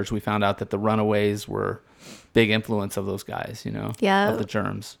research, we found out that the Runaways were big influence of those guys, you know, of the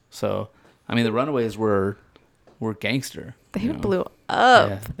Germs. So, I mean, the Runaways were gangster. They blew up.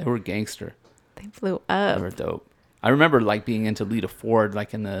 Yeah, they were gangster. They blew up. They were dope. I remember like being into Lita Ford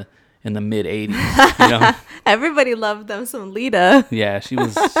like in the mid 80s, you know. Everybody loved them some Lita. Yeah, she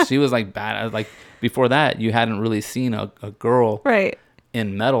was like bad. Like before that, you hadn't really seen a girl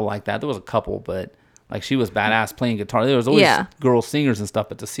in metal like that. There was a couple, but like she was badass playing guitar. There was always girl singers and stuff,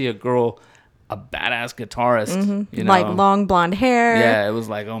 but to see a badass guitarist, you know, like long blonde hair. Yeah, it was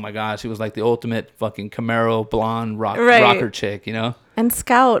like, oh my gosh, she was like the ultimate fucking Camaro blonde rocker chick, you know. And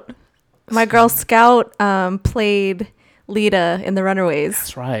Scout, my girl Scout, played Lita in the Runaways.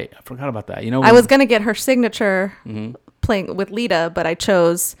 That's right. I forgot about that. You know, I was gonna get her signature playing with Lita, but I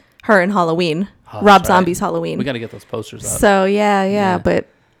chose her in Halloween, Rob Zombie's Halloween. We got to get those posters up. So yeah.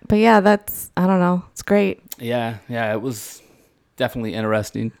 But yeah, that's, I don't know. It's great. Yeah. It was definitely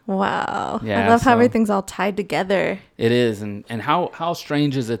interesting. Wow. Yeah, I love how everything's all tied together. It is, and how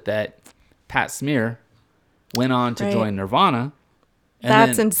strange is it that Pat Smear went on to join Nirvana?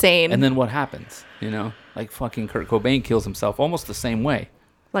 That's insane. And then what happens? You know, like fucking Kurt Cobain kills himself almost the same way.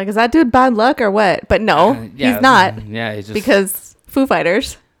 Like, is that dude bad luck or what? But no, he's not. Yeah, he's just... Because Foo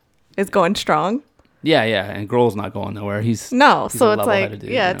Fighters is going strong. Yeah, and Grohl's not going nowhere. He's so it's like, dude,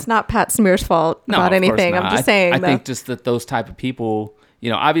 it's not Pat Smear's fault about anything. I'm just saying. I think just that those type of people, you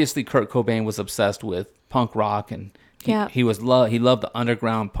know, obviously Kurt Cobain was obsessed with punk rock, and he loved the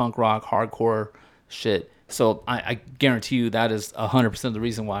underground punk rock, hardcore shit. So I guarantee you that is 100% the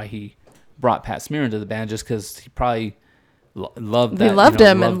reason why he brought Pat Smear into the band, just because he probably loved They that. loved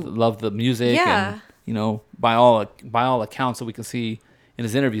him Loved the music. Yeah. And, by all accounts that we can see in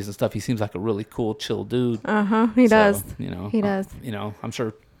his interviews and stuff, he seems like a really cool, chill dude. He does. He does. I'm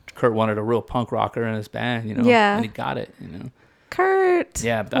sure Kurt wanted a real punk rocker in his band. Yeah. And he got it. Kurt.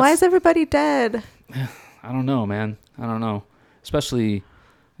 Yeah. Why is everybody dead? I don't know, man. I don't know. Especially,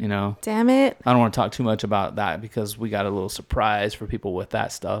 Damn it. I don't want to talk too much about that because we got a little surprise for people with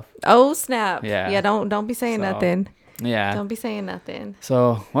that stuff. Oh snap. Yeah. Yeah. Don't be saying nothing. Yeah. Don't be saying nothing.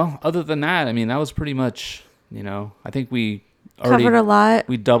 So, well, other than that, I mean, that was pretty much, I think we Covered a lot.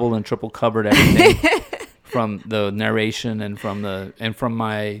 We double and triple covered everything from the narration and from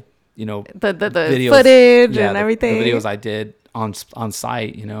my, The videos, footage and everything. The videos I did on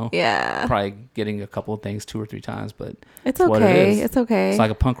site, Yeah. Probably getting a couple of things 2 or 3 times, but It's okay. It's okay. It's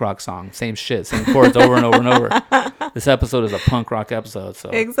like a punk rock song. Same shit. Same chords over and over and over. This episode is a punk rock episode. So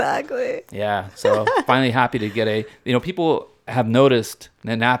Exactly. yeah. So finally happy to get people have noticed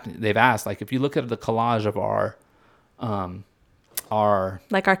and they've asked, like, if you look at the collage of our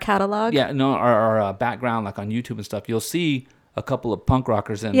like our catalog. Yeah, no, our background, like on YouTube and stuff, you'll see a couple of punk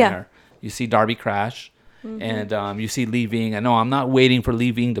rockers in there. You see Darby Crash, and you see Lee Ving. I know I'm not waiting for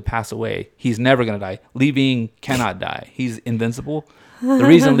Lee Ving to pass away. He's never gonna die. Lee Ving cannot die. He's invincible. The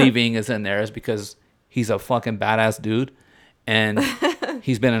reason Lee Ving is in there is because he's a fucking badass dude, and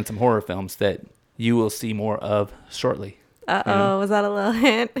he's been in some horror films that you will see more of shortly. Was that a little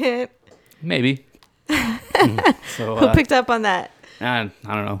hint? Maybe. So Who picked up on that? I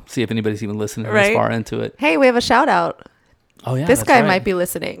don't know. See if anybody's even listening this Right. far into it. Hey, we have a shout out. Oh yeah, This that's guy right. might be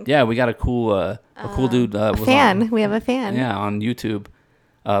listening. Yeah, we got a cool dude. A Was fan. on, We have a fan. yeah, on YouTube.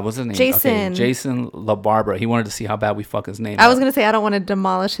 What's his name? Jason. Okay, Jason LaBarbera. He wanted to see how bad we fuck his name. I was up. gonna say I don't want to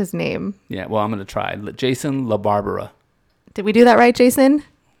demolish his name. Yeah, well, I'm gonna try. Jason LaBarbera. Did we do that right, Jason?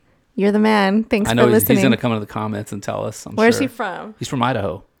 You're the man. Thanks I know for listening. he's gonna come into the comments and tell us. Where's sure. he from? He's from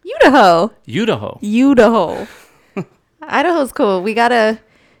Idaho. Idaho. Idaho. Idaho's cool. We gotta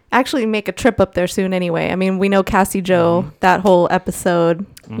actually make a trip up there soon anyway. I mean, we know Cassie Joe, that whole episode,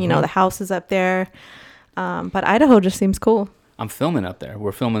 the house is up there. But Idaho just seems cool. I'm filming up there.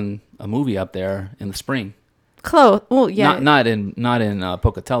 We're filming a movie up there in the spring. Close. Well, yeah. Not in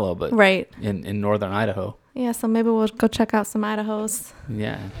Pocatello, but Right. in northern Idaho. Yeah, so maybe we'll go check out some Idahos.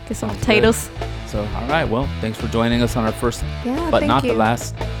 Yeah. Get some Sounds potatoes. good. So, all right. Well, thanks for joining us on our first, Yeah, but thank not you. the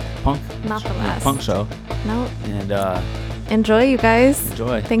last punk. Not the last. Punk show. No. And Enjoy, you guys.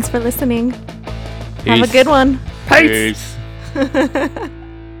 enjoy. Thanks for listening. Peace. Have a good one. Peace.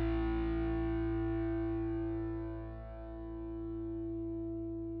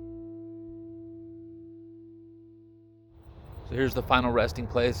 So here's the final resting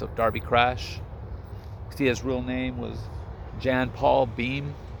place of Darby Crash. See, his real name was Jan Paul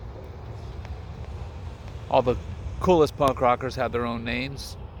Beam. All the coolest punk rockers have their own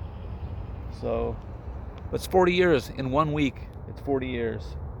names. So, it's 40 years in 1 week. It's 40 years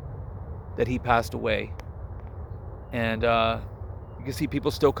that he passed away. And you can see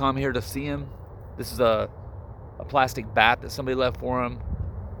people still come here to see him. This is a plastic bat that somebody left for him.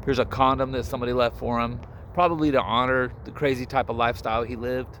 Here's a condom that somebody left for him, probably to honor the crazy type of lifestyle he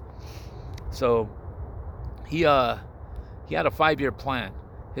lived. So he had a 5-year plan.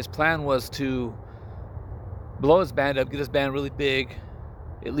 His plan was to blow his band up, get his band really big,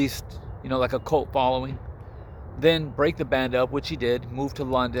 at least, like a cult following. Then break the band up, which he did, moved to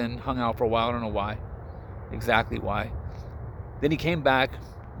London, hung out for a while, I don't know exactly why. Then he came back,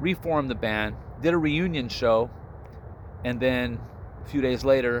 reformed the band, did a reunion show, and then a few days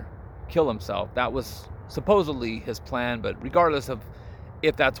later, killed himself. That was supposedly his plan, but regardless of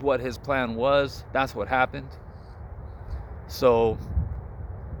if that's what his plan was, that's what happened. So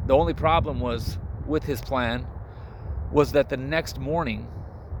the only problem was with his plan was that the next morning,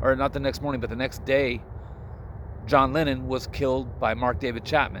 or not the next morning, but the next day, John Lennon was killed by Mark David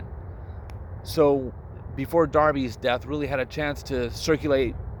Chapman. So before Darby's death really had a chance to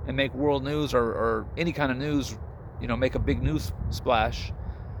circulate and make world news or any kind of news, make a big news splash,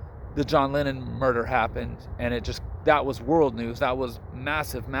 the John Lennon murder happened, and that was world news. That was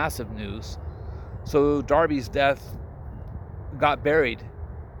massive, massive news. So Darby's death got buried,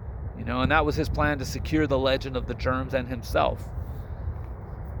 and that was his plan, to secure the legend of the Germs and himself.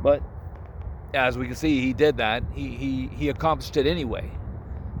 But as we can see, he did that. He accomplished it anyway,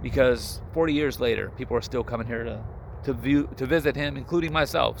 because 40 years later, people are still coming here to visit him, including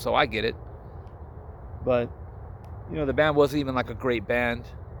myself. So I get it. But the band wasn't even like a great band,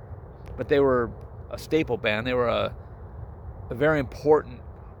 but they were a staple band. They were a very important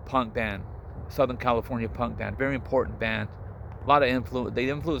punk band, Southern California punk band, very important band. A lot of influence. They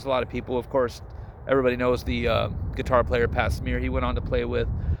influenced a lot of people. Of course, Everybody knows the guitar player Pat Smear. He went on to play with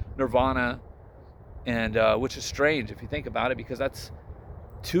Nirvana, and which is strange if you think about it, because that's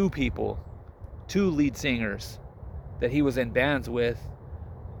two lead singers that he was in bands with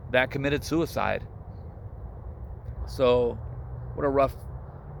that committed suicide. So what a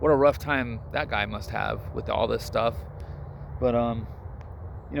rough time that guy must have with all this stuff. But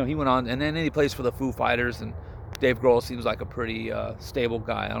he went on, and then he plays for the Foo Fighters, and Dave Grohl seems like a pretty stable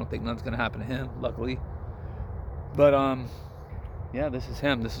guy. I don't think nothing's gonna happen to him, luckily. But yeah, this is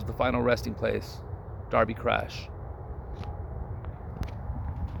him. This is the final resting place, Darby Crash.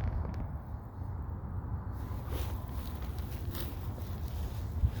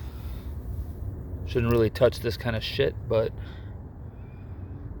 Shouldn't really touch this kind of shit, but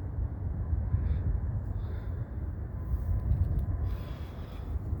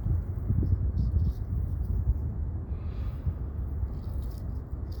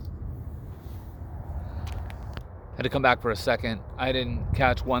had to come back for a second. I didn't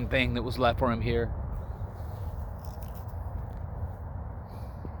catch one thing that was left for him here.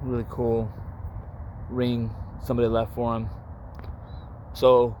 Really cool ring somebody left for him.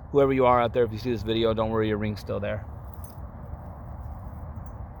 So whoever you are out there, if you see this video, don't worry, your ring's still there.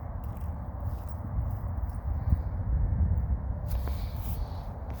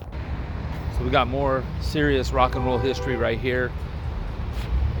 So we got more serious rock and roll history right here.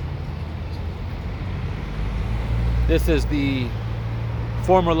 This is the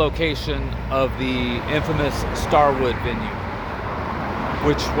former location of the infamous Starwood venue,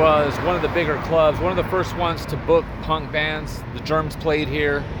 which was one of the bigger clubs, one of the first ones to book punk bands. The Germs played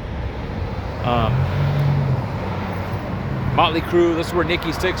here. Motley Crue, this is where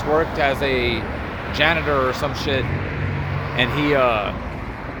Nikki Sixx worked as a janitor or some shit. And he,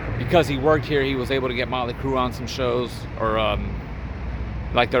 because he worked here, he was able to get Motley Crue on some shows, or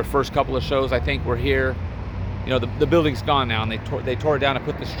like their first couple of shows, I think, were here. The building's gone now, and they tore it down and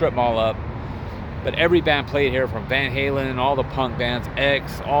put the strip mall up. But every band played here, from Van Halen, all the punk bands,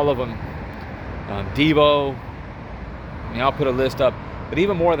 X, all of them, Devo. I'll put a list up. But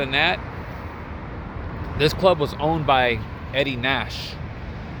even more than that, this club was owned by Eddie Nash,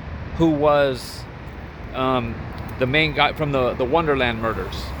 who was the main guy from the Wonderland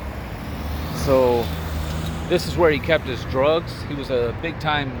murders. So this is where he kept his drugs. He was a big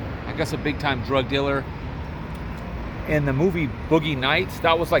time drug dealer. In the movie Boogie Nights,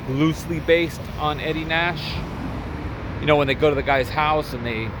 that was like loosely based on Eddie Nash. When they go to the guy's house and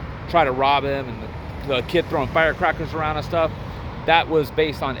they try to rob him, and the kid throwing firecrackers around and stuff, that was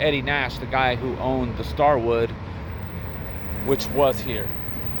based on Eddie Nash, the guy who owned the Starwood, which was here.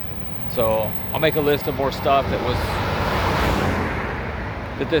 So I'll make a list of more stuff that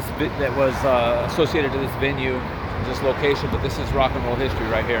was associated to this venue, this location. But this is rock and roll history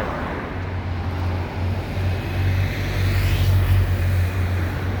right here.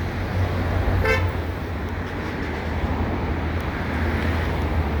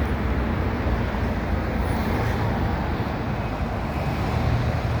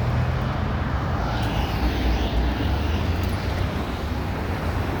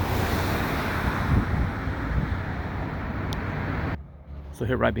 So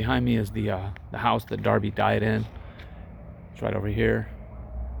here right behind me is the house that Darby died in. It's right over here.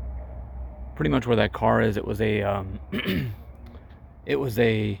 Pretty much where that car is. It was a it was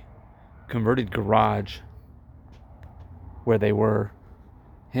a converted garage where they were.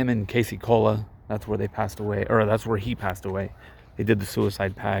 Him and Casey Cola. That's where they passed away, or that's where he passed away. They did the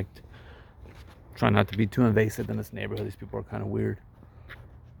suicide pact. Try not to be too invasive in this neighborhood. These people are kind of weird.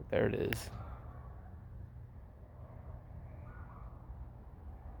 But there it is.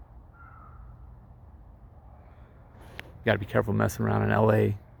 You got to be careful messing around in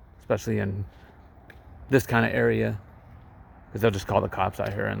LA, especially in this kind of area, because they'll just call the cops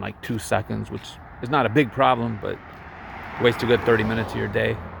out here in like 2 seconds, which is not a big problem, but waste a good 30 minutes of your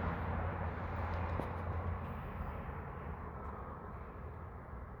day.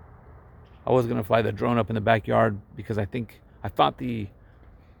 I was gonna fly the drone up in the backyard because I thought the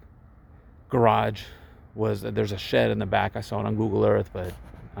garage was, there's a shed in the back. I saw it on Google Earth, but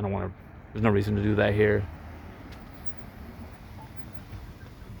I don't want to. There's no reason to do that here.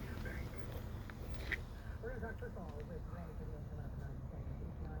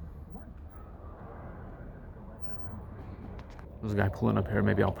 There's a guy pulling up here.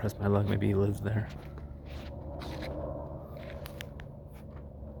 Maybe I'll press my luck. Maybe he lives there.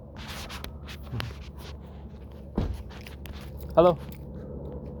 Hello.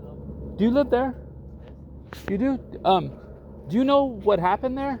 Do you live there? You do? Do you know what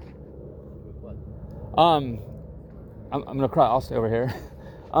happened there? I'm gonna cry. I'll stay over here.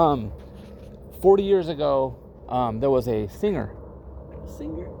 40 years ago, there was a singer. A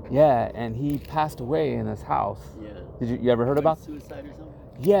singer? Yeah, and he passed away in his house. Yeah. Did you ever heard about? Suicide or something?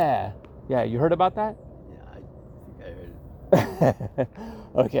 Yeah. You heard about that? Yeah, I think I heard it.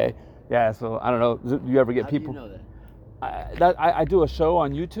 Okay. Yeah. So I don't know. Do you ever get How people? do you know that? I do a show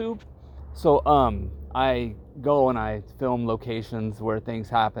on YouTube, so I go and I film locations where things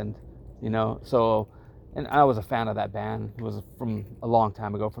happened, So, and I was a fan of that band. It was from a long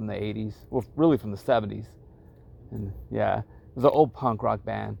time ago, from the '80s. Well, really from the '70s, and yeah, it was an old punk rock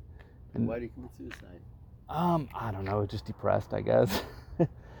band. And why did you commit suicide? I don't know, just depressed, I guess. Well,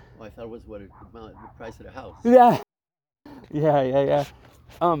 I thought it was the price of the house. Yeah.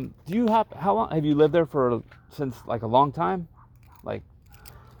 Do you how long have you lived there since like a long time? Like,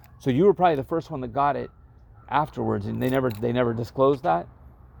 so you were probably the first one that got it afterwards, and they never disclosed that?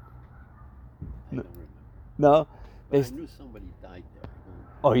 I don't remember. No? But I knew somebody died there.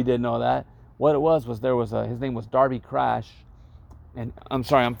 Oh, you didn't know that? What it was there was his name was Darby Crash, and I'm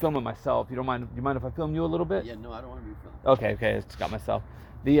sorry, I'm filming myself. Do you mind if I film you a little bit? Yeah, no, I don't want to be filmed. Okay, I just got myself.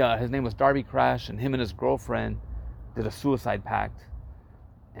 His name was Darby Crash, and him and his girlfriend did a suicide pact,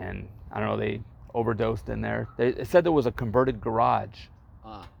 and I don't know, they overdosed in there. It said there was a converted garage.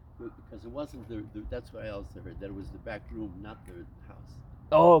 Because it wasn't that's what I also heard, that it was the back room, not the house.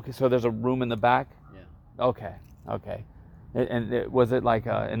 Oh, okay, so there's a room in the back? Yeah. Okay. Was it like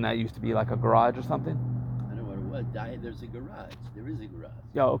and that used to be like a garage or something? I don't know what it was. There's a garage. There is a garage.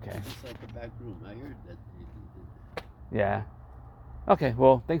 Oh, okay. It's like a back room. I heard that. Yeah. Okay,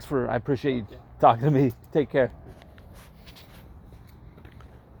 well, I appreciate you talking to me. Take care.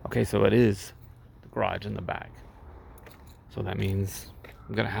 Okay, so it is the garage in the back. So that means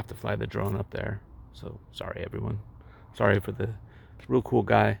I'm going to have to fly the drone up there. So sorry, everyone. Sorry for the real cool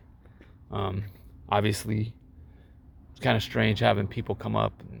guy. Obviously, it's kind of strange having people come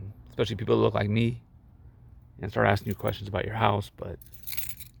up, and especially people that look like me, and start asking you questions about your house. But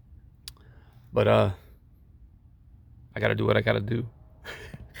I got to do what I got to do.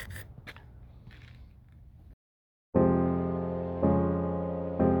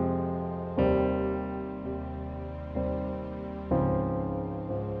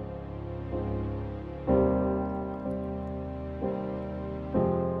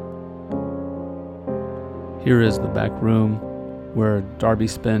 Here is the back room where Darby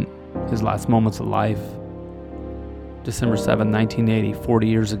spent his last moments of life. December 7, 1980, 40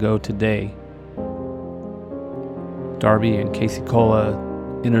 years ago today. Darby and Casey Cola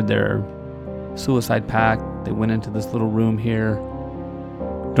entered their suicide pact. They went into this little room here.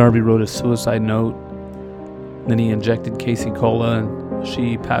 Darby wrote a suicide note. Then he injected Casey Cola and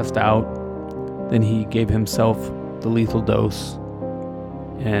she passed out. Then he gave himself the lethal dose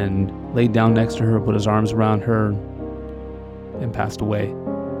and laid down next to her, put his arms around her, and passed away.